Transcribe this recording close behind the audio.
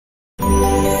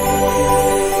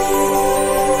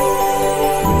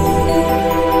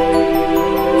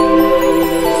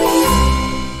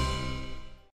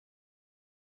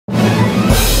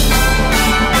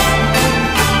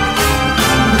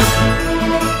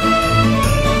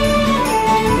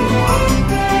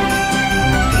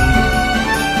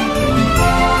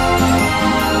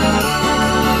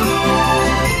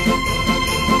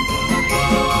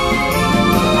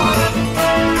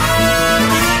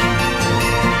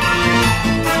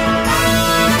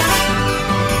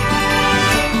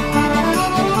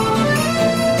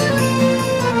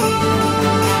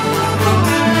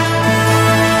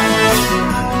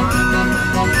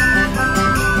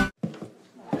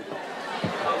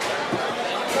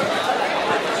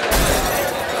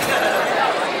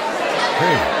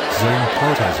Zan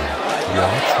Partizanne,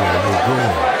 watch where you're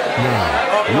going. Now,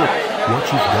 look what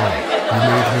you've done. You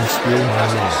made me spill my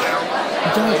lunch.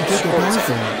 Dark Giga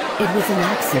Bowser, it was an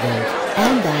accident,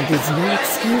 and that is no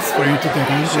excuse for you to get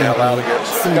angry at me.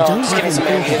 So don't even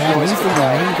think about losing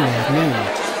your anger at me.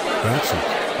 That's it.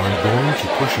 I'm going to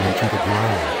push you to the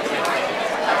ground.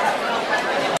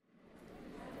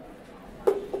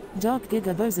 Dark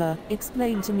Giga Bowser,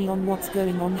 explain to me on what's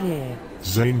going on here.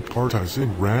 Zan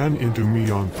Partizanne ran into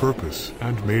me on purpose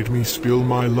and made me spill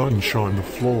my lunch on the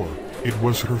floor. It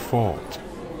was her fault.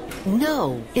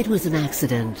 No, it was an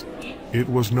accident. It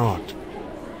was not.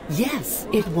 Yes,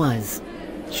 it was.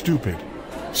 Stupid.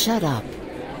 Shut up.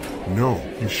 No,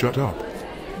 you shut up.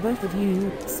 Both of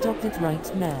you, stop it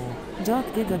right now. Dark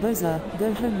Giga Bowser,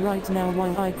 go home right now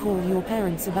while I call your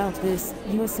parents about this.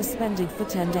 You are suspended for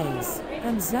 10 days.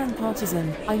 And Zan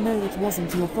Partizanne, I know it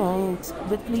wasn't your fault,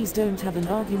 but please don't have an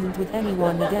argument with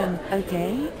anyone again,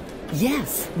 okay?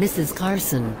 Yes, Mrs.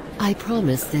 Carson. I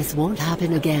promise this won't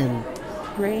happen again.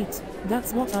 Great,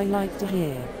 that's what I like to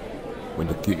hear. When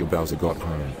the Giga Bowser got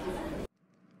home.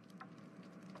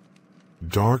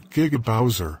 Dark Giga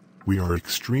Bowser, we are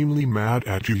extremely mad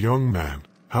at you, young man.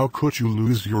 How could you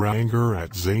lose your anger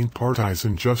at Zan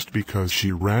Partizanne just because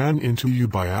she ran into you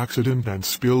by accident and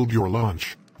spilled your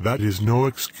lunch? That is no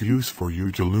excuse for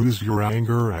you to lose your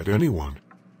anger at anyone.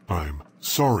 I'm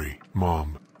sorry,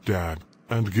 Mom, Dad,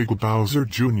 and Giga Bowser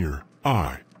Jr.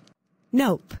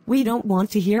 Nope, we don't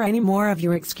want to hear any more of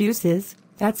your excuses.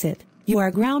 That's it. You are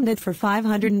grounded for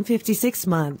 556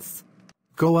 months.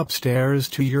 Go upstairs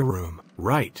to your room,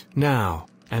 right now,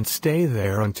 and stay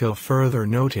there until further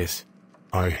notice.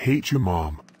 I hate you,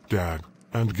 Mom, Dad,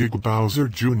 and Giga Bowser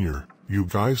Jr. You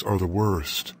guys are the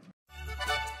worst.